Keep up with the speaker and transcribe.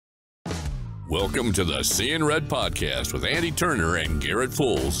Welcome to the Seeing Red podcast with Andy Turner and Garrett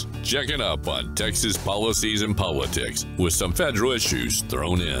Fools, checking up on Texas policies and politics with some federal issues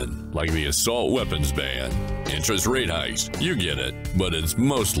thrown in, like the assault weapons ban, interest rate hikes, you get it, but it's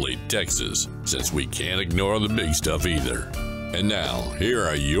mostly Texas, since we can't ignore the big stuff either. And now, here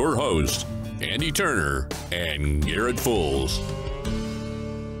are your hosts, Andy Turner and Garrett Fools.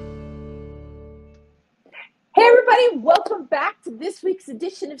 Hey everybody, welcome back to this week's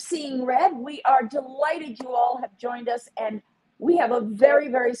edition of Seeing Red. We are delighted you all have joined us, and we have a very,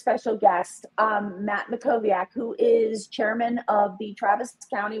 very special guest, Matt Mackowiak, who is chairman of the Travis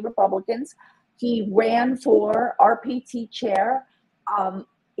County Republicans. He ran for RPT chair.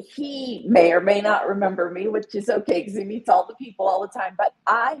 He may or may not remember me, which is okay because he meets all the people all the time, but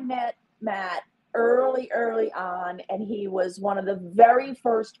I met Matt early on, and he was one of the very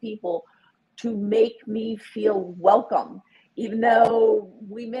first people to make me feel welcome, even though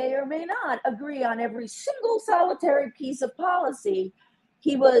we may or may not agree on every single solitary piece of policy.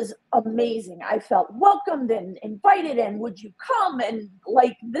 He was amazing. I felt welcomed and invited, and would you come, and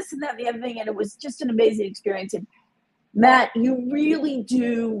like this and that and the other thing, and it was just an amazing experience. And Matt, you really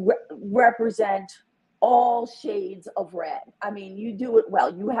do represent all shades of red. I mean, you do it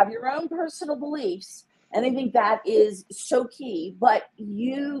well. You have your own personal beliefs, and I think that is so key. But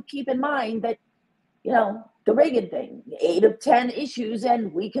you keep in mind that, you know, the Reagan thing, 8 of 10 issues,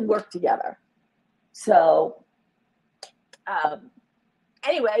 and we can work together. So,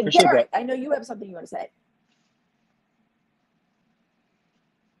 anyway, Garrett, I know you have something you want to say.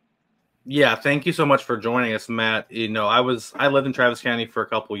 Yeah, thank you so much for joining us, Matt. You know, I lived in Travis County for a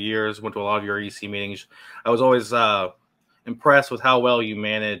couple of years, went to a lot of your EC meetings. I was always impressed with how well you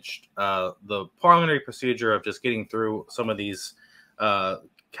managed the parliamentary procedure of just getting through some of these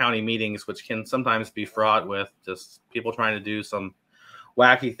county meetings, which can sometimes be fraught with just people trying to do some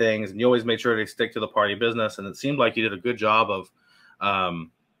wacky things. And you always made sure to stick to the party business. And it seemed like you did a good job of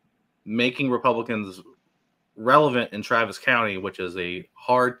making Republicans relevant in Travis County, which is a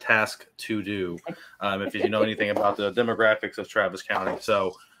hard task to do if you know anything about the demographics of Travis County.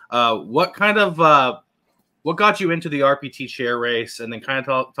 So what got you into the RPT chair race, and then kind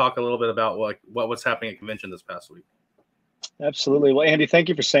of talk a little bit about what's happening at convention this past week? Absolutely. Well, Andy, thank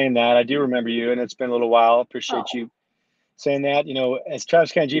you for saying that. I do remember you, and it's been a little while. Appreciate you saying that. You know, as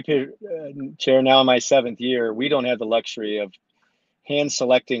Travis County GP chair now in my 7th year, we don't have the luxury of hand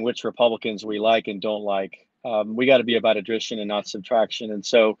selecting which Republicans we like and don't like. We got to be about addition and not subtraction. And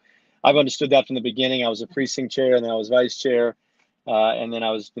so I've understood that from the beginning. I was a precinct chair, and then I was vice chair. And then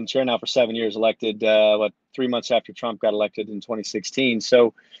been chair now for 7 years, elected 3 months after Trump got elected in 2016.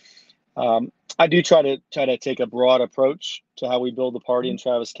 So I do try to take a broad approach to how we build the party in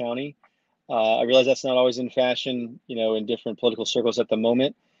Travis County. I realize that's not always in fashion, you know, in different political circles at the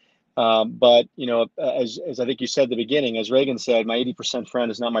moment. But, you know, as I think you said at the beginning, as Reagan said, my 80%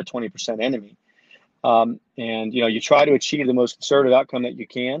 friend is not my 20% enemy. And, you know, you try to achieve the most conservative outcome that you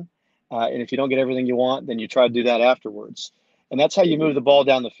can. And if you don't get everything you want, then you try to do that afterwards. And that's how you move the ball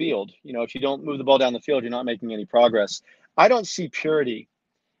down the field. You know, if you don't move the ball down the field, you're not making any progress. I don't see purity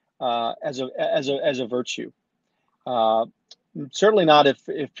as a virtue. Certainly not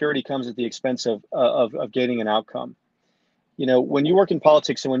if purity comes at the expense of gaining an outcome. You know, when you work in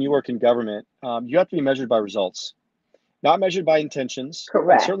politics and when you work in government, you have to be measured by results, not measured by intentions.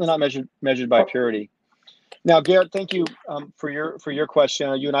 Correct. Certainly not measured by purity. Now, Garrett, thank you for your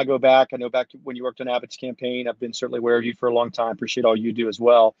question. You and I go back. I know back to when you worked on Abbott's campaign. I've been certainly aware of you for a long time. Appreciate all you do as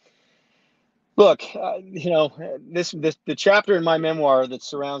well. Look, you know, the chapter in my memoir that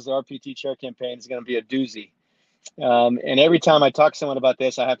surrounds the RPT chair campaign is going to be a doozy. And every time I talk to someone about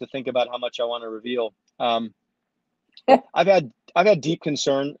this, I have to think about how much I want to reveal. I've had deep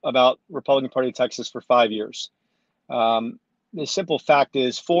concern about Republican Party of Texas for 5 years. The simple fact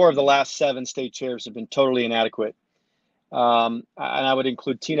is 4 of the last 7 state chairs have been totally inadequate. And I would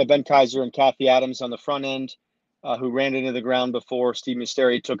include Tina Benkaiser and Kathy Adams on the front end, who ran it into the ground before Steve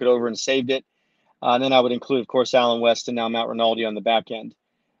Musteri took it over and saved it. And then I would include, of course, Alan West and now Matt Rinaldi on the back end.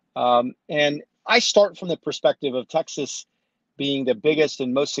 And I start from the perspective of Texas being the biggest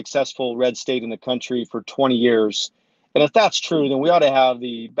and most successful red state in the country for 20 years. And if that's true, then we ought to have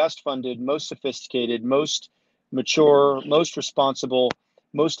the best funded, most sophisticated, most mature, most responsible,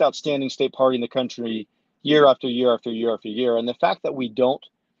 most outstanding state party in the country year after year after year after year. And the fact that we don't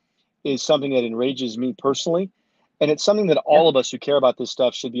is something that enrages me personally. And it's something that all of us who care about this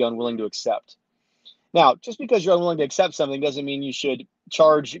stuff should be unwilling to accept. Now, just because you're unwilling to accept something doesn't mean you should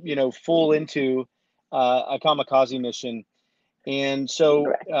charge, you know, full into a kamikaze mission. And so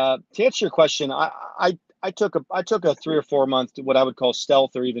to answer your question, I I took a 3 or 4 month, what I would call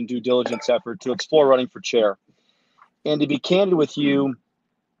stealth or even due diligence effort to explore running for chair. And to be candid with you,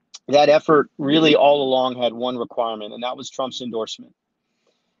 that effort really all along had one requirement, and that was Trump's endorsement.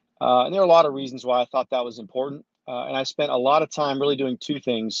 And there are a lot of reasons why I thought that was important. And I spent a lot of time really doing two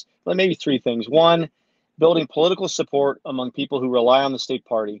things, well, maybe three things. One, building political support among people who rely on the state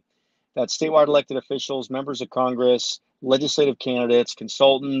party. That's statewide elected officials, members of Congress, legislative candidates,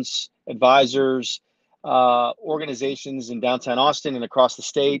 consultants, advisors, organizations in downtown Austin and across the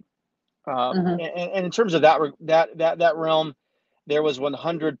state. And in terms of that realm, there was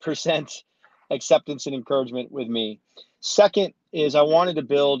 100% acceptance and encouragement with me. Second is I wanted to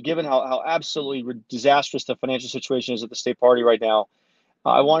build, given how absolutely disastrous the financial situation is at the state party right now,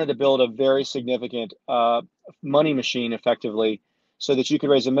 I wanted to build a very significant money machine effectively so that you could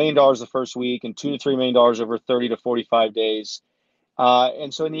raise $1 million the first week and $2 to $3 million over 30 to 45 days.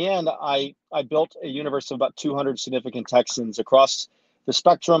 And so in the end, I built a universe of about 200 significant Texans across the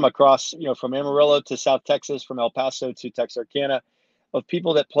spectrum, across, from Amarillo to South Texas, from El Paso to Texarkana, of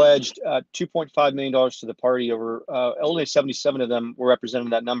people that pledged $2.5 million to the party. Over only 77 of them were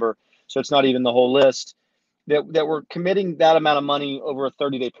representing that number. So it's not even the whole list that were committing that amount of money over a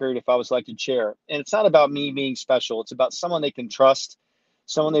 30-day period if I was elected chair. And it's not about me being special. It's about someone they can trust,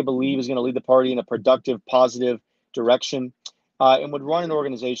 someone they believe is going to lead the party in a productive, positive direction, and would run an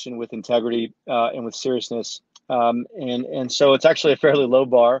organization with integrity and with seriousness. And so it's actually a fairly low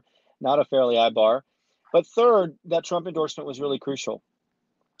bar, not a fairly high bar. But third, that Trump endorsement was really crucial.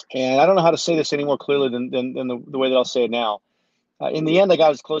 And I don't know how to say this any more clearly than the way that I'll say it now. In the end, I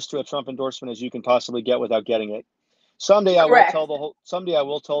got as close to a Trump endorsement as you can possibly get without getting it. Someday I will tell the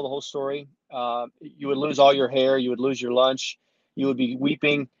whole story. You would lose all your hair. You would lose your lunch. You would be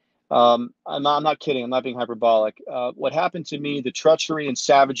weeping. I'm not kidding. I'm not being hyperbolic. What happened to me, the treachery and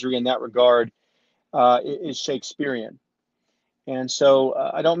savagery in that regard, is Shakespearean. And so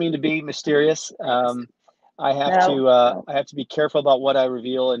I don't mean to be mysterious. I have to be careful about what I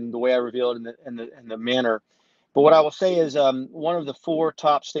reveal and the way I reveal it and the manner. But what I will say is one of the 4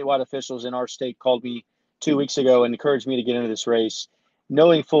 top statewide officials in our state called me 2 weeks ago and encouraged me to get into this race,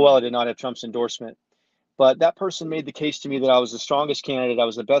 knowing full well I did not have Trump's endorsement. But that person made the case to me that I was the strongest candidate, I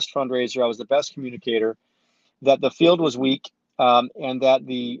was the best fundraiser, I was the best communicator, that the field was weak, and that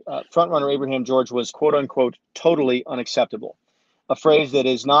the frontrunner Abraham George was, quote unquote, totally unacceptable. A phrase that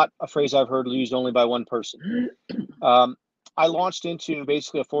is not a phrase I've heard used only by one person. I launched into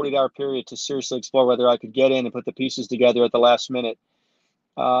basically a 48-hour period to seriously explore whether I could get in and put the pieces together at the last minute.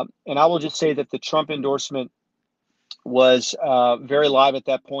 And I will just say that the Trump endorsement was very live at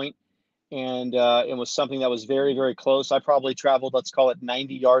that point, and it was something that was very, very close. I probably traveled, let's call it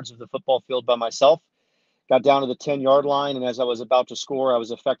 90 yards of the football field by myself, got down to the 10-yard line, and as I was about to score, I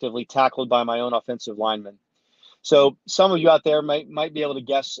was effectively tackled by my own offensive lineman. So some of you out there might be able to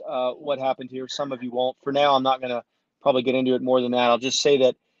guess what happened here. Some of you won't. For now, I'm not going to probably get into it more than that. I'll just say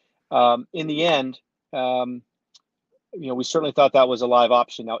that in the end, we certainly thought that was a live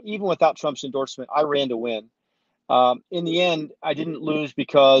option. Now, even without Trump's endorsement, I ran to win. In the end, I didn't lose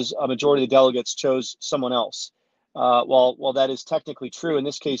because a majority of the delegates chose someone else. While that is technically true, in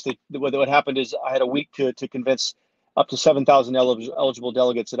this case, what happened is I had a week to convince up to 7,000 eligible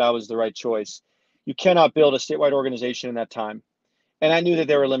delegates that I was the right choice. You cannot build a statewide organization in that time. And I knew that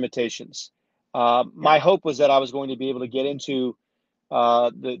there were limitations. My hope was that I was going to be able to get into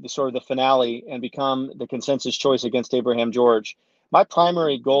the sort of the finale and become the consensus choice against Abraham George. My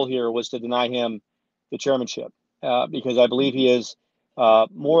primary goal here was to deny him the chairmanship because I believe he is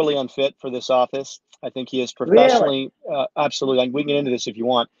morally unfit for this office. I think he is professionally, absolutely, we can get into this if you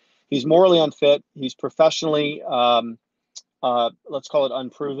want. He's morally unfit. He's professionally, let's call it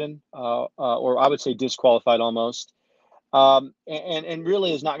unproven, or I would say disqualified almost. And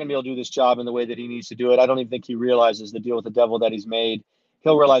really is not going to be able to do this job in the way that he needs to do it. I don't even think he realizes the deal with the devil that he's made.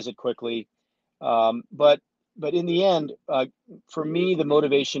 He'll realize it quickly. But in the end, for me, the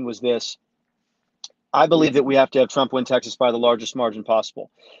motivation was this. I believe that we have to have Trump win Texas by the largest margin possible.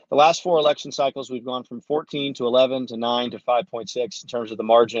 The last 4 election cycles, we've gone from 14 to 11 to 9 to 5.6 in terms of the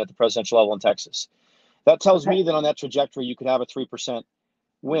margin at the presidential level in Texas. That tells me that on that trajectory, you could have a 3%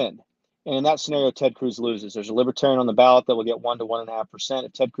 win. And in that scenario, Ted Cruz loses. There's a libertarian on the ballot that will get 1 to 1.5%.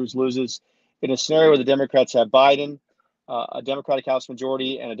 If Ted Cruz loses, in a scenario where the Democrats have Biden, a Democratic House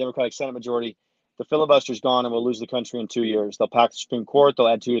majority, and a Democratic Senate majority, the filibuster's gone and we'll lose the country in 2 years. They'll pack the Supreme Court. They'll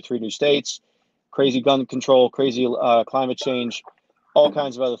add 2 or 3 new states, crazy gun control, crazy climate change, all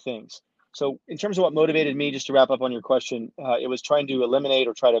kinds of other things. So in terms of what motivated me, just to wrap up on your question, it was trying to eliminate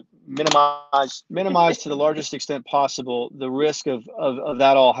or try to minimize to the largest extent possible the risk of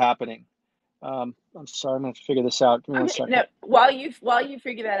that all happening. I'm sorry, I'm going to figure this out. Give me one second. No, while you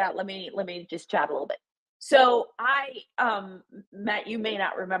figure that out, let me just chat a little bit. So Matt, you may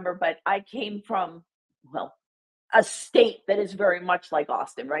not remember, but I came from, well, a state that is very much like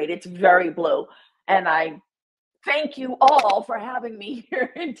Austin, right? It's very blue. And I thank you all for having me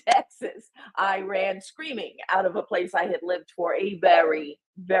here in Texas. I ran screaming out of a place I had lived for a very,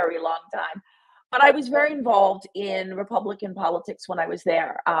 very long time. But I was very involved in Republican politics when I was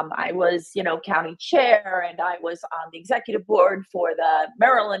there. I was, county chair, and I was on the executive board for the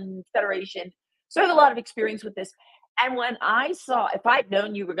Maryland Federation. So I have a lot of experience with this. And when I saw, if I'd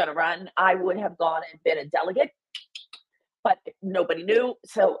known you were going to run, I would have gone and been a delegate. But nobody knew,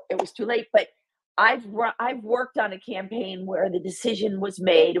 so it was too late. But I've worked on a campaign where the decision was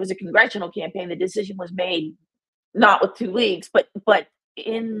made. It was a congressional campaign. The decision was made not with 2 leagues, but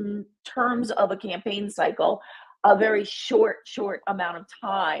in terms of a campaign cycle, a very short amount of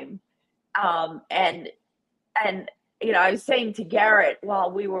time. And I was saying to Garrett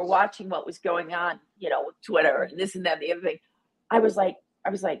while we were watching what was going on, with Twitter and this and that and the other thing, I was like,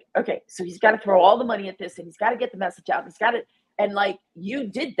 okay, so he's got to throw all the money at this, and he's got to get the message out. He's got to, and you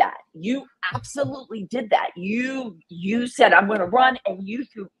did that. You absolutely did that. You said, I'm going to run, and you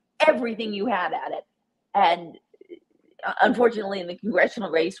threw everything you had at it. And unfortunately, in the congressional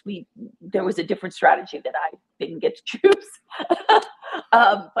race, there was a different strategy that I didn't get to choose.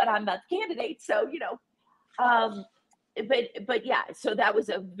 But I'm not the candidate, so but yeah, so that was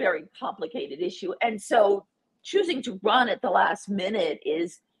a very complicated issue, and so choosing to run at the last minute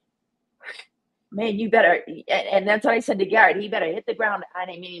is, man, you better, and that's what I said to Garrett, he better hit the ground,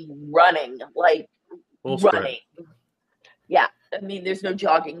 and I mean running, like running. Yeah, I mean, there's no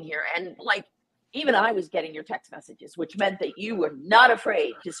jogging here, and even I was getting your text messages, which meant that you were not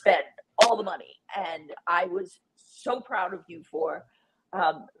afraid to spend all the money. And I was so proud of you for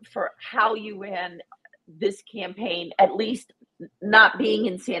how you ran this campaign, at least not being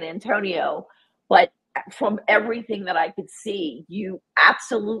in San Antonio, but from everything that I could see, you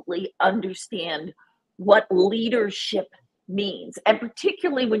absolutely understand what leadership means. And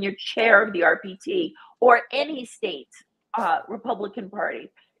particularly when you're chair of the RPT or any state Republican Party,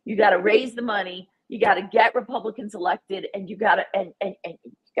 you got to raise the money. You got to get Republicans elected, and you got to and you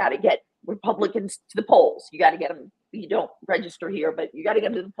got to get Republicans to the polls. You got to get them. You don't register here, but you got to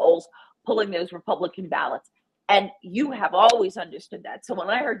get them to the polls, pulling those Republican ballots. And you have always understood that. So when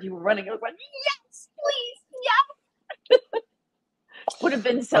I heard you were running, I was like, yes, please, yes. Would have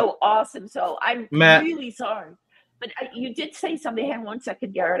been so awesome. So I'm really sorry. But you did say something. Hang on one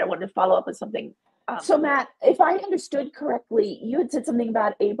second, Garrett. I wanted to follow up with something. So Matt, if I understood correctly, you had said something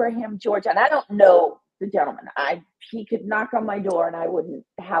about Abraham George, and I don't know the gentleman. He could knock on my door and I wouldn't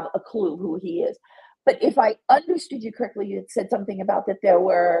have a clue who he is. But if I understood you correctly, you had said something about that there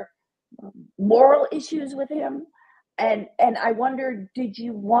were moral issues with him. And I wondered, did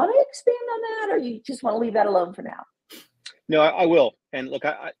you want to expand on that, or you just want to leave that alone for now? No, I will. And look,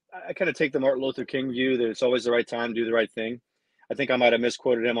 I kind of take the Martin Luther King view that it's always the right time to do the right thing. I think I might have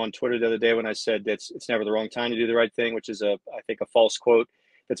misquoted him on Twitter the other day when I said that it's never the wrong time to do the right thing, which is I think a false quote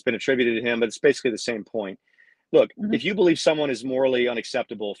that's been attributed to him, but it's basically the same point. Look, if you believe someone is morally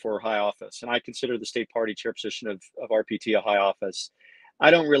unacceptable for high office, and I consider the state party chair position of RPT a high office,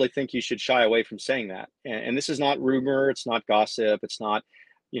 I don't really think you should shy away from saying that. And this is not rumor, it's not gossip, it's not,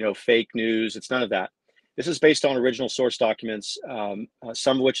 fake news, it's none of that. This is based on original source documents,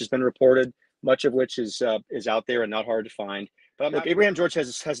 some of which has been reported, much of which is out there and not hard to find. But look, Abraham George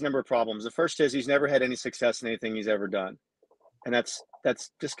has a number of problems. The first is he's never had any success in anything he's ever done, and that's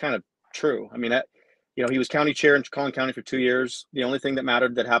just kind of true. I mean, he was county chair in Collin County for 2 years. The only thing that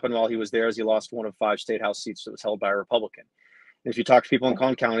mattered that happened while he was there is he lost one of 5 state house seats that was held by a Republican. And if you talk to people in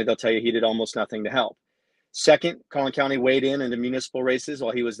Collin County, they'll tell you he did almost nothing to help. Second, Collin County weighed in into municipal races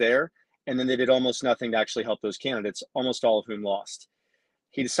while he was there, and then they did almost nothing to actually help those candidates, almost all of whom lost.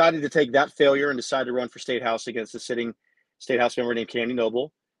 He decided to take that failure and decided to run for state house against a sitting state house member named Candy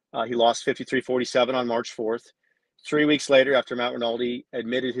Noble. He lost 53-47 on March 4th. 3 weeks later, after Matt Rinaldi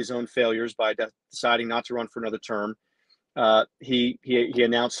admitted his own failures by deciding not to run for another term, he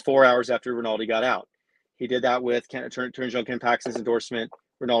announced 4 hours after Rinaldi got out. He did that with Attorney General Ken Paxton's endorsement,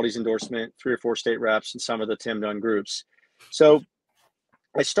 Rinaldi's endorsement, 3 or 4 state reps, and some of the Tim Dunn groups. So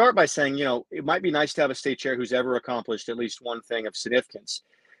I start by saying, it might be nice to have a state chair who's ever accomplished at least one thing of significance.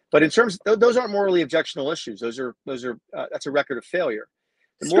 But in terms of, those aren't morally objectionable issues. Those are that's a record of failure.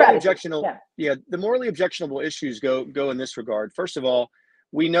 The morally objectionable issues go in this regard. First of all,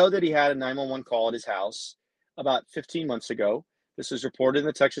 we know that he had a 911 call at his house about 15 months ago. This is reported in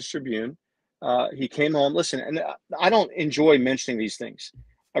the Texas Tribune. He came home. Listen, and I don't enjoy mentioning these things.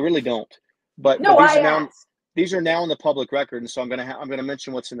 I really don't. But No, these I are now asked. in the public record, and so I'm gonna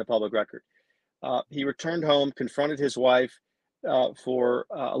mention what's in the public record. He returned home, confronted his wife for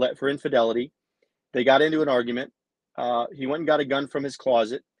infidelity. They got into an argument. He went and got a gun from his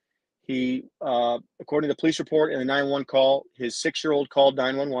closet. He, according to the police report and the 911 call, his 6-year-old called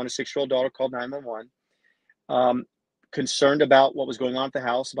 911. His 6-year-old daughter called 911, concerned about what was going on at the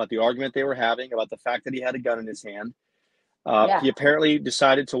house, about the argument they were having, about the fact that he had a gun in his hand. He apparently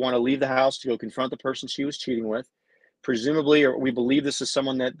decided to want to leave the house to go confront the person she was cheating with. Presumably, or we believe this is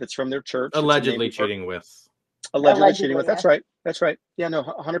someone that's from their church. Allegedly cheating with. Allegedly cheating with. That's right. That's right. Yeah, no,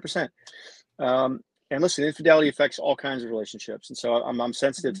 100%. And listen, infidelity affects all kinds of relationships. And so I'm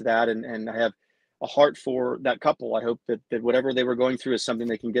sensitive to that. And I have a heart for that couple. I hope that whatever they were going through is something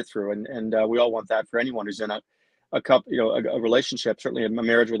they can get through. And we all want that for anyone who's in a couple, a relationship, certainly a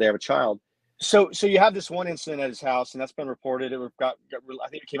marriage where they have a child. So you have this one incident at his house, and that's been reported. I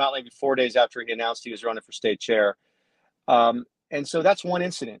think it came out maybe 4 days after he announced he was running for state chair. And so that's one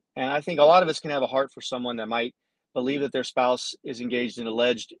incident. And I think a lot of us can have a heart for someone that might believe that their spouse is engaged in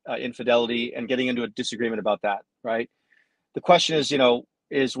alleged infidelity and getting into a disagreement about that, right? The question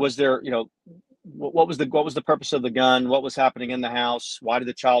is, was there, what was the purpose of the gun? What was happening in the house? Why did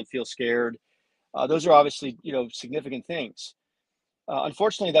the child feel scared? Those are obviously, significant things.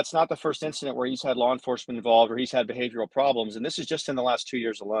 Unfortunately, that's not the first incident where he's had law enforcement involved or he's had behavioral problems. And this is just in the last 2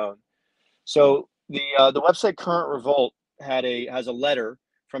 years alone. So the website Current Revolt has a letter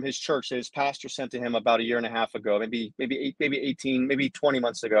from his church that his pastor sent to him about a year and a half ago, maybe 18, maybe 20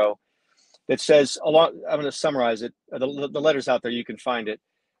 months ago, that says I'm going to summarize it. The letter's out there. You can find it.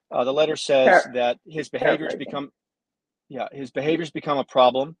 The letter says that his behaviors become a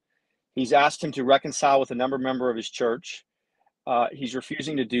problem. He's asked him to reconcile with a member of his church. He's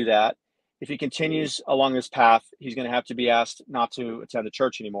refusing to do that. If he continues along this path, he's going to have to be asked not to attend the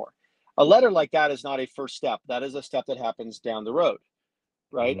church anymore. A letter like that is not a first step. That is a step that happens down the road,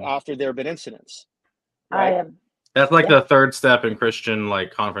 right? Mm-hmm. After there have been incidents. Right? That's like the third step in Christian,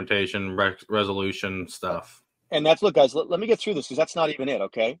 confrontation, resolution stuff. And look, guys, let me get through this because that's not even it,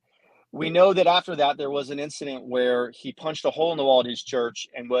 okay? We know that after that, there was an incident where he punched a hole in the wall at his church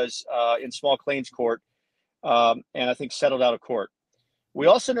and was in small claims court and I think settled out of court. We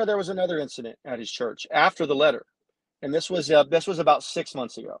also know there was another incident at his church after the letter. And this was about 6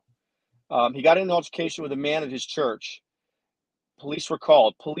 months ago. He got in an altercation with a man at his church. Police were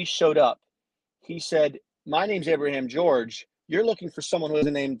called. Police showed up. He said, "My name's Abraham George. You're looking for someone who has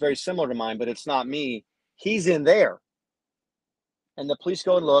a name very similar to mine, but it's not me. He's in there." And the police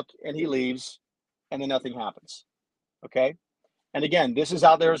go and look, and he leaves, and then nothing happens. Okay? And again, this is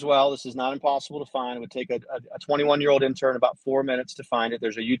out there as well. This is not impossible to find. It would take a 21-year-old intern about 4 minutes to find it.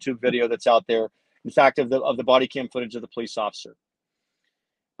 There's a YouTube video that's out there, in fact, of the body cam footage of the police officer.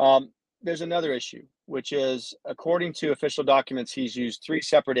 There's another issue, which is, according to official documents, he's used 3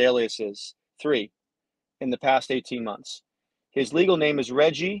 separate aliases, 3, in the past 18 months. His legal name is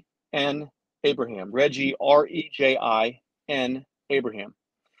Reggie N. Abraham, Reggie, R-E-J-I-N, Abraham.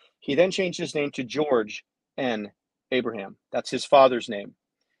 He then changed his name to George N. Abraham. That's his father's name.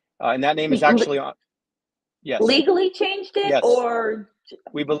 And that name is actually on. Yes. Legally changed it? Yes. Or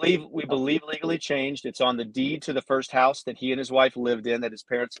we believe legally changed. It's on the deed to the first house that he and his wife lived in that his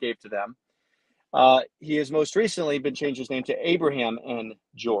parents gave to them. He has most recently been changed his name to Abraham N.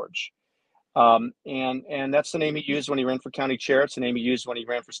 George. And that's the name he used when he ran for county chair. It's the name he used when he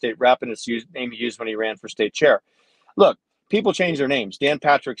ran for state rep, and it's the name he used when he ran for state chair. Look, people change their names. Dan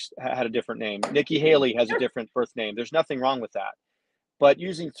Patrick's had a different name. Nikki Haley has a different birth name. There's nothing wrong with that. But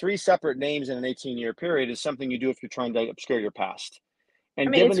using 3 separate names in an 18-year period is something you do if you're trying to obscure your past.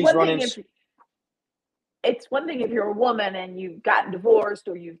 And given these run-ins, it's one thing if you're a woman and you've gotten divorced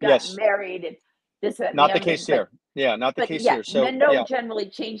or you've gotten married. And this, not the case here. Yeah, not the case here. So men don't generally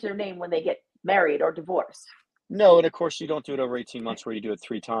change their name when they get married or divorced. No, and of course you don't do it over 18 months where you do it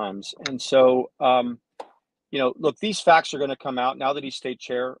 3 times. And so, look, these facts are going to come out now that he's state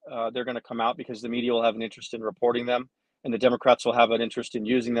chair. They're going to come out because the media will have an interest in reporting them, and the Democrats will have an interest in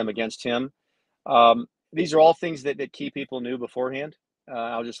using them against him. These are all things that key people knew beforehand.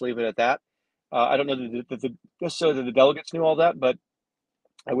 I'll just leave it at that. I don't know that necessarily the delegates knew all that, but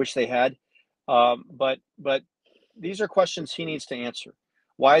I wish they had. But these are questions he needs to answer.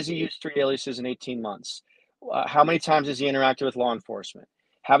 Why has he used 3 aliases in 18 months? How many times has he interacted with law enforcement?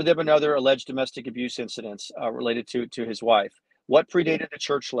 Have there been other alleged domestic abuse incidents related to his wife? What predated the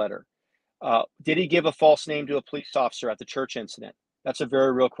church letter? Did he give a false name to a police officer at the church incident? That's a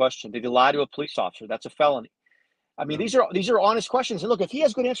very real question. Did he lie to a police officer? That's a felony. I mean, these are honest questions. And look, if he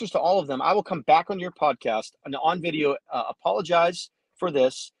has good answers to all of them, I will come back on your podcast and on video, apologize for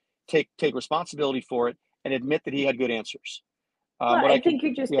this, take responsibility for it and admit that he had good answers. Well, I think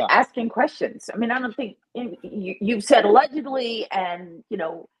you're just asking questions. I mean, I don't think you've said allegedly, and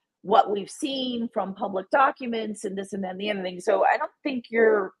what we've seen from public documents and this and that and the other thing. So I don't think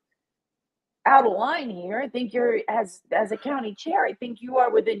you're out of line here. I think you're, as a county chair, I think you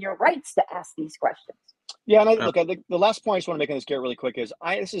are within your rights to ask these questions. Yeah, and look, the last point I just want to make on this, Garrett, really quick is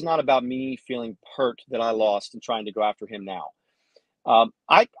this is not about me feeling hurt that I lost and trying to go after him now.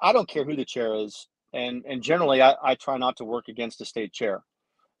 I don't care who the chair is, and generally I try not to work against a state chair.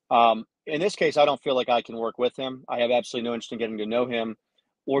 In this case, I don't feel like I can work with him. I have absolutely no interest in getting to know him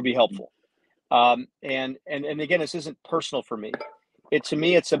or be helpful. And again, this isn't personal for me. To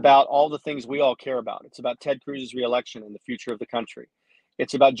me, it's about all the things we all care about. It's about Ted Cruz's reelection and the future of the country.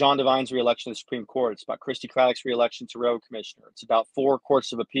 It's about John Devine's reelection to the Supreme Court. It's about Christy Craddock's reelection to Railroad Commissioner. It's about 4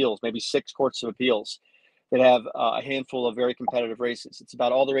 courts of appeals, maybe 6 courts of appeals that have a handful of very competitive races. It's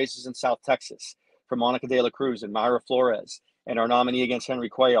about all the races in South Texas, from Monica De La Cruz and Myra Flores and our nominee against Henry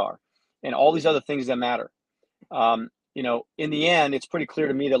Cuellar, and all these other things that matter. In the end, it's pretty clear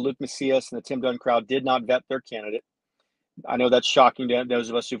to me that Luke Macias and the Tim Dunn crowd did not vet their candidate. I know that's shocking to those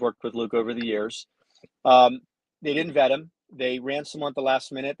of us who've worked with Luke over the years. They didn't vet him. They ran someone at the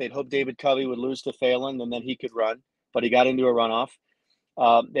last minute. They'd hoped David Covey would lose to Phelan, and then he could run, but he got into a runoff.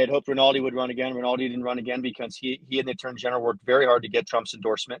 They had hoped Rinaldi would run again. Rinaldi didn't run again because he and the Attorney General worked very hard to get Trump's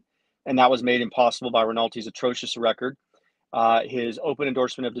endorsement, and that was made impossible by Rinaldi's atrocious record, his open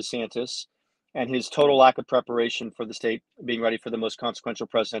endorsement of DeSantis, and his total lack of preparation for the state being ready for the most consequential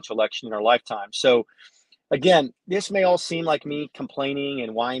presidential election in our lifetime. So, again, this may all seem like me complaining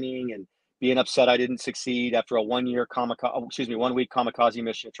and whining and being upset I didn't succeed after a 1 week kamikaze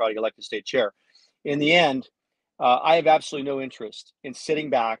mission to try to elect the state chair. In the end, I have absolutely no interest in sitting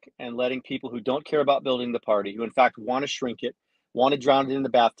back and letting people who don't care about building the party, who in fact want to shrink it, want to drown it in the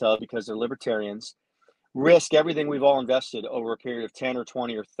bathtub because they're libertarians, risk everything we've all invested over a period of 10 or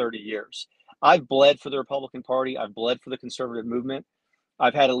 20 or 30 years. I've bled for the Republican Party. I've bled for the conservative movement.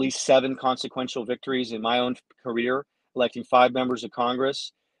 I've had at least 7 consequential victories in my own career, electing 5 members of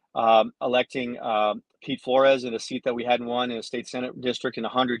Congress, electing Pete Flores in a seat that we hadn't won in a state Senate district in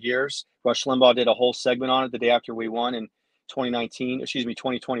 100 years. Rush Limbaugh did a whole segment on it the day after we won in 2019.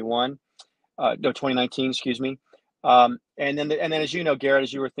 And then as you know, Garrett,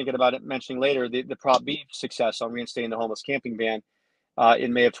 as you were thinking about it, mentioning later, the Prop B success on reinstating the homeless camping ban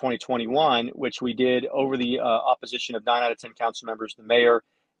in May of 2021, which we did over the opposition of 9 out of 10 council members, the mayor,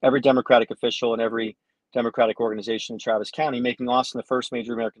 every Democratic official, and every Democratic organization in Travis County, making Austin the first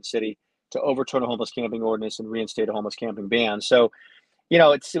major American city to overturn a homeless camping ordinance and reinstate a homeless camping ban. So, it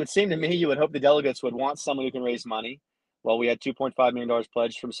would seem to me you would hope the delegates would want someone who can raise money. Well, we had $2.5 million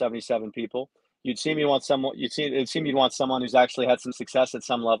pledged from 77 people. It seemed you'd want someone who's actually had some success at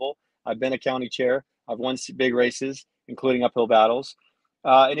some level. I've been a county chair. I've won big races, including uphill battles.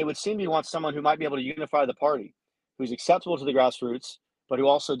 And it would seem you want someone who might be able to unify the party, who's acceptable to the grassroots, but who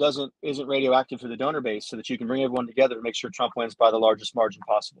also isn't radioactive to the donor base, so that you can bring everyone together to make sure Trump wins by the largest margin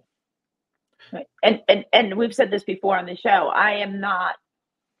possible. Right. And we've said this before on the show. I am not,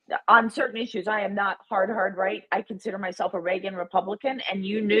 on certain issues, I am not hard right. I consider myself a Reagan Republican, and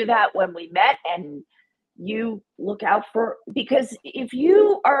you knew that when we met, and you look out for, because if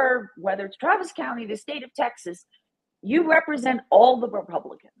you are, whether it's Travis County, the state of Texas, you represent all the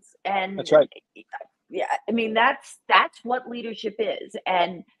Republicans. And that's right. Yeah, I mean, that's what leadership is.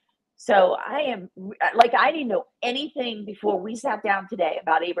 And so I am, like, I didn't know anything before we sat down today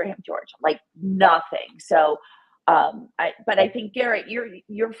about Abraham George, like nothing. So, but I think, Garrett,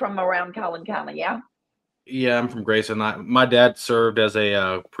 you're from around Collin County, yeah? Yeah, I'm from Grayson. My dad served as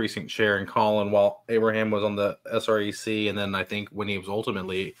a precinct chair in Collin while Abraham was on the SREC. And then I think when he was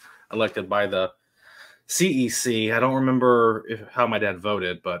ultimately elected by the CEC, I don't remember how my dad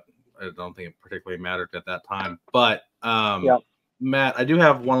voted, but I don't think it particularly mattered at that time. But yeah. Matt, I do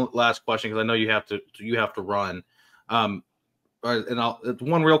have one last question because I know you have to run. And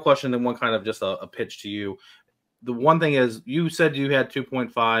one real question and one kind of just a pitch to you. The one thing is, you said you had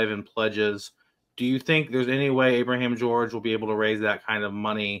 2.5 in pledges. Do you think there's any way Abraham George will be able to raise that kind of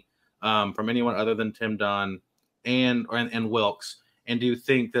money from anyone other than Tim Dunn and Wilkes? And do you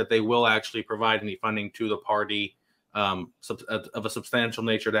think that they will actually provide any funding to the party of a substantial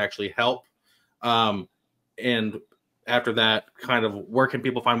nature to actually help? And after that, kind of, where can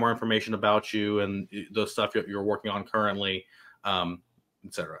people find more information about you and the stuff you're working on currently, et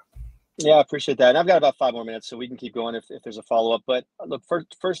cetera? Yeah, I appreciate that. And I've got about 5 more minutes, so we can keep going if there's a follow-up. But look,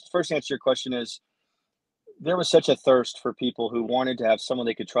 first answer to your question is, there was such a thirst for people who wanted to have someone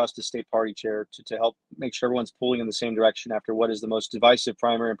they could trust as state party chair to help make sure everyone's pulling in the same direction after what is the most divisive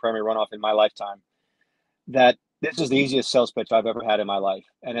primary and primary runoff in my lifetime, that this is the easiest sales pitch I've ever had in my life.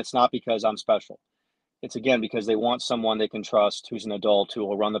 And it's not because I'm special. It's, again, because they want someone they can trust who's an adult who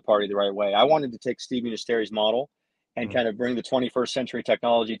will run the party the right way. I wanted to take Steve Ministeri's model and kind of bring the 21st century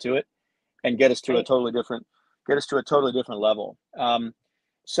technology to it and get us to a totally different level.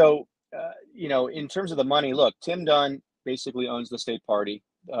 You know, in terms of the money, look, Tim Dunn basically owns the state party.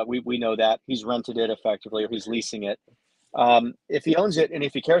 We know that. He's rented it effectively, or he's leasing it. If he owns it and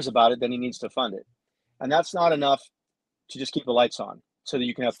if he cares about it, then he needs to fund it. And that's not enough to just keep the lights on so that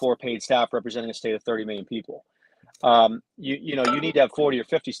you can have 4 paid staff representing a state of 30 million people. You know, you need to have 40 or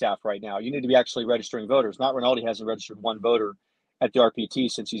 50 staff right now. You need to be actually registering voters. Matt Rinaldi hasn't registered one voter at the RPT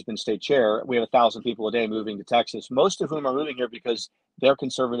since he's been state chair. We have 1,000 people a day moving to Texas, most of whom are moving here because they're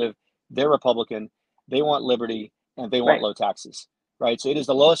conservative, they're Republican, they want liberty, and they want low taxes, right? So it is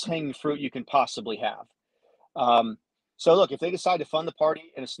the lowest hanging fruit you can possibly have. So look, if they decide to fund the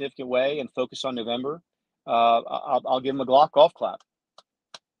party in a significant way and focus on November, I'll give them a Glock golf clap.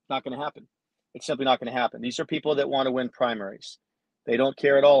 Not going to happen. It's simply not going to happen. These are people that want to win primaries. They don't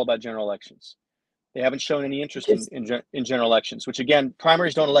care at all about general elections. They haven't shown any interest in general elections, which, again,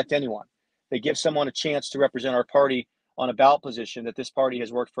 primaries don't elect anyone. They give someone a chance to represent our party on a ballot position that this party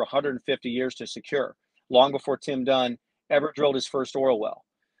has worked for 150 years to secure, long before Tim Dunn ever drilled his first oil well.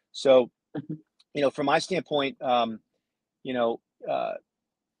 So, you know, from my standpoint, you know,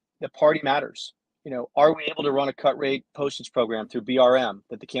 the party matters. You know, are we able to run a cut rate postage program through BRM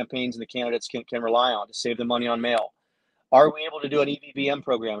that the campaigns and the candidates can rely on to save the money on mail? Are we able to do an EVBM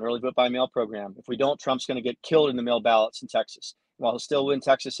program, an early vote by mail program? If we don't, Trump's going to get killed in the mail ballots in Texas. While he'll still win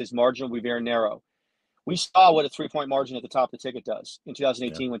Texas, his margin will be very narrow. We saw what a 3-point margin at the top of the ticket does in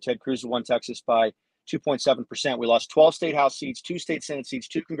 2018 when Ted Cruz won Texas by 2.7%. We lost 12 state House seats, 2 state Senate seats,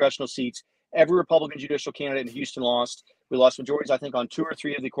 2 congressional seats. Every Republican judicial candidate in Houston lost. We lost majorities, I think, on 2 or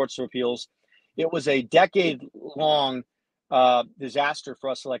 3 of the courts of appeals. It was a decade-long disaster for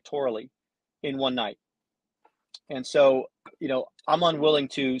us electorally in one night. And so, you know, I'm unwilling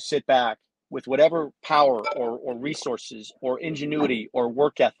to sit back with whatever power or resources or ingenuity or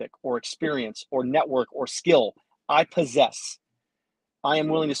work ethic or experience or network or skill I possess. I am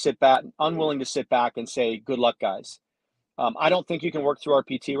unwilling to sit back and say, good luck, guys. I don't think you can work through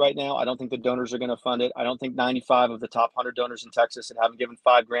RPT right now. I don't think the donors are going to fund it. I don't think 95 of the top 100 donors in Texas that haven't given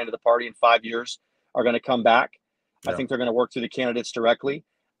 $5,000 to the party in 5 years are going to come back. Yeah. I think they're going to work through the candidates directly.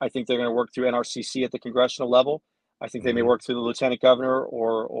 I think they're going to work through NRCC at the congressional level. I think they may work through the lieutenant governor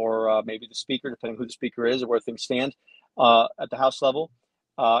or maybe the speaker, depending who the speaker is or where things stand at the House level.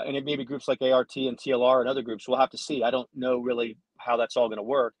 And it may be groups like ART and TLR and other groups. We'll have to see. I don't know really how that's all going to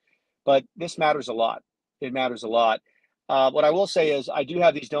work, but this matters a lot. It matters a lot. What I will say is I do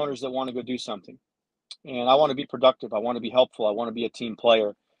have these donors that want to go do something, and I want to be productive. I want to be helpful. I want to be a team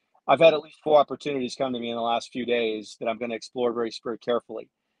player. I've had at least 4 opportunities come to me in the last few days that I'm going to explore very carefully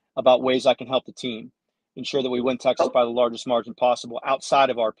about ways I can help the team ensure that we win Texas by the largest margin possible outside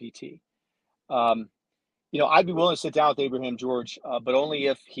of RPT. You know, I'd be willing to sit down with Abraham George, but only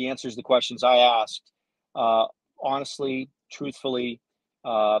if he answers the questions I asked honestly, truthfully,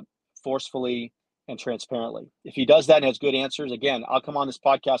 forcefully, and transparently. If he does that and has good answers, again, I'll come on this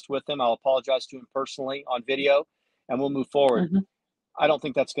podcast with him. I'll apologize to him personally on video, and we'll move forward. I don't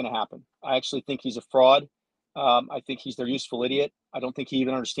think that's going to happen. I actually think he's a fraud. I think he's their useful idiot. I don't think he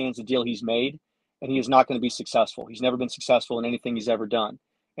even understands the deal he's made, and he is not going to be successful. He's never been successful in anything he's ever done.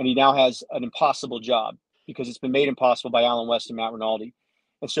 And he now has an impossible job because it's been made impossible by Alan West and Matt Rinaldi.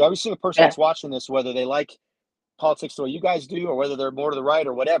 And so every single person that's watching this, whether they like politics the way you guys do or whether they're more to the right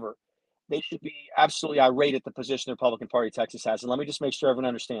or whatever, they should be absolutely irate at the position the Republican Party of Texas has. And let me just make sure everyone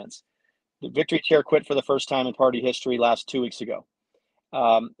understands. The Victory Chair quit for the first time in party history last 2 weeks ago,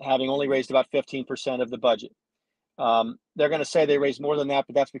 having only raised about 15% of the budget. They're going to say they raised more than that,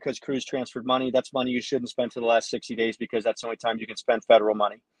 but that's because Cruz transferred money. That's money you shouldn't spend for the last 60 days because that's the only time you can spend federal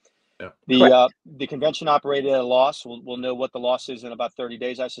money. Yeah. The convention operated at a loss. We'll know what the loss is in about 30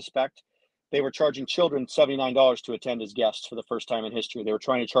 days, I suspect. They were charging children $79 to attend as guests for the first time in history. They were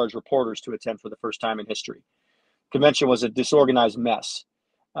trying to charge reporters to attend for the first time in history. Convention was a disorganized mess.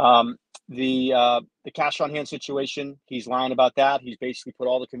 The cash on hand situation, he's lying about that. He's basically put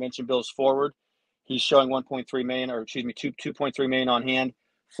all the convention bills forward. He's showing 1.3 million, or excuse me, 2.3 million on hand.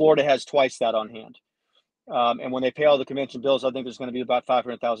 Florida has twice that on hand. And when they pay all the convention bills, I think there's going to be about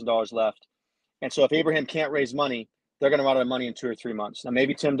 $500,000 left. And so if Abraham can't raise money, they're going to run out of money in 2 or 3 months. Now,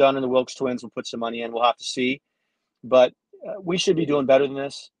 maybe Tim Dunn and the Wilkes twins will put some money in. We'll have to see. But we should be doing better than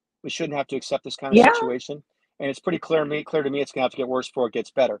this. We shouldn't have to accept this kind of Yeah. situation. And it's pretty clear to me it's going to have to get worse before it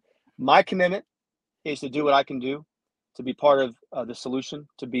gets better. My commitment is to do what I can do to be part of the solution,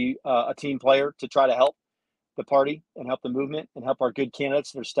 to be a team player, to try to help the party and help the movement and help our good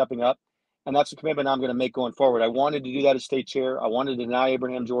candidates that are stepping up. And that's a commitment I'm going to make going forward. I wanted to do that as state chair. I wanted to deny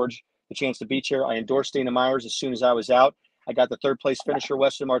Abraham George the chance to be chair. I endorsed Dana Myers as soon as I was out. I got the third place finisher,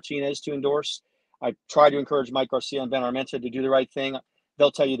 Weston Martinez, to endorse. I tried to encourage Mike Garcia and Ben Armenta to do the right thing.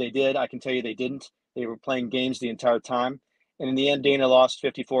 They'll tell you they did. I can tell you they didn't. They were playing games the entire time. And in the end, Dana lost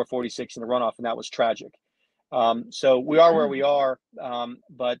 54-46 in the runoff, and that was tragic. So we are where we are,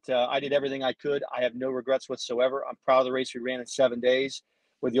 but I did everything I could. I have no regrets whatsoever. I'm proud of the race we ran in 7 days.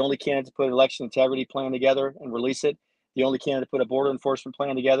 We're the only candidate to put an election integrity plan together and release it. The only candidate to put a border enforcement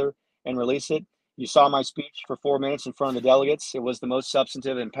plan together and release it. You saw my speech for 4 minutes in front of the delegates. It was the most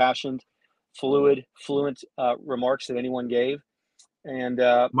substantive, impassioned, fluent remarks that anyone gave. And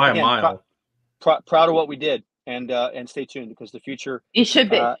By a mile. Proud of what we did. And stay tuned, because the future. You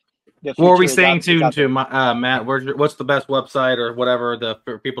should be. What are we staying tuned to, Matt? What's the best website or whatever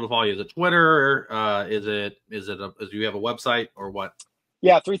for people to follow you? Is it Twitter? Is you have a website or what?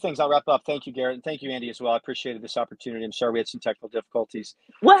 Yeah, 3 things. I'll wrap up. Thank you, Garrett, and thank you, Andy, as well. I appreciated this opportunity. I'm sorry we had some technical difficulties.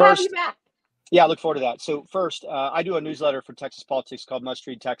 We'll have you back. Yeah, I look forward to that. So first, I do a newsletter for Texas politics called Must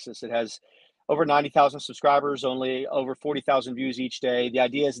Read Texas. It has over 90,000 subscribers, only over 40,000 views each day. The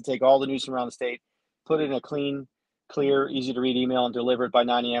idea is to take all the news from around the state, put it in a clean, clear, easy to read email, and deliver it by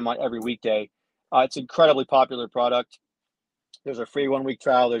 9 a.m. on every weekday. It's an incredibly popular product. There's a free 1-week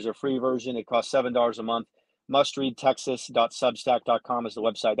trial. There's a free version. It costs $7 a month. mustreadtexas.substack.com is the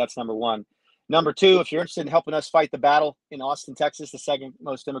website. That's number 1. Number 2, if you're interested in helping us fight the battle in Austin, Texas, the second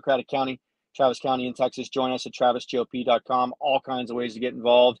most Democratic county, Travis County in Texas, join us at travisgop.com. All kinds of ways to get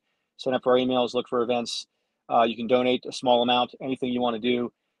involved. Sign up for our emails, look for events. You can donate a small amount, anything you want to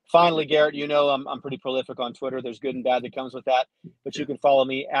do. Finally, Garrett, I'm pretty prolific on Twitter. There's good and bad that comes with that. But you can follow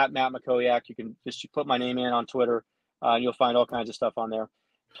me at Matt Mackowiak. You can just put my name in on Twitter, and you'll find all kinds of stuff on there.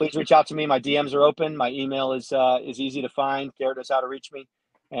 Please reach out to me. My DMs are open. My email is easy to find. Garrett knows how to reach me.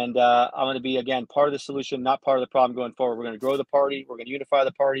 And I'm going to be, again, part of the solution, not part of the problem going forward. We're going to grow the party. We're going to unify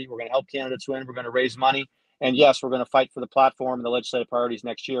the party. We're going to help candidates win. We're going to raise money. And, yes, we're going to fight for the platform and the legislative priorities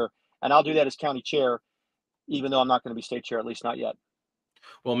next year. And I'll do that as county chair, even though I'm not going to be state chair, at least not yet.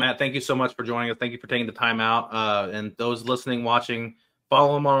 Well, Matt, thank you so much for joining us. Thank you for taking the time out. And those listening, watching,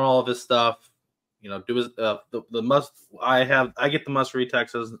 follow him on all of this stuff. Do the must. I get the Must Read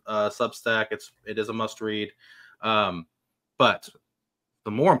Texas Substack. It is a must read. But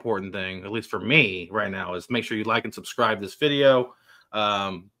the more important thing, at least for me right now, is make sure you like and subscribe this video.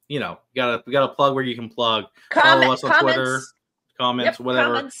 We gotta plug where you can plug. Follow us on Twitter, comments,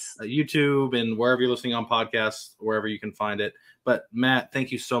 whatever, YouTube, and wherever you're listening on podcasts, wherever you can find it. But Matt,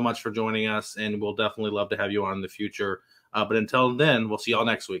 thank you so much for joining us, and we'll definitely love to have you on in the future. But until then, we'll see y'all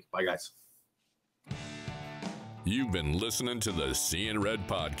next week. Bye, guys. You've been listening to the Seeing Red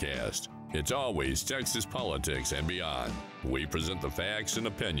podcast. It's always Texas politics and beyond. We present the facts and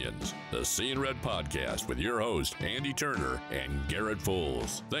opinions. The Seeing Red podcast with your host, Andy Turner and Garrett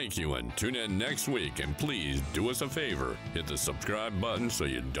Fools. Thank you, and tune in next week. And please do us a favor. Hit the subscribe button so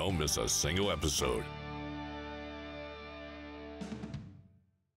you don't miss a single episode.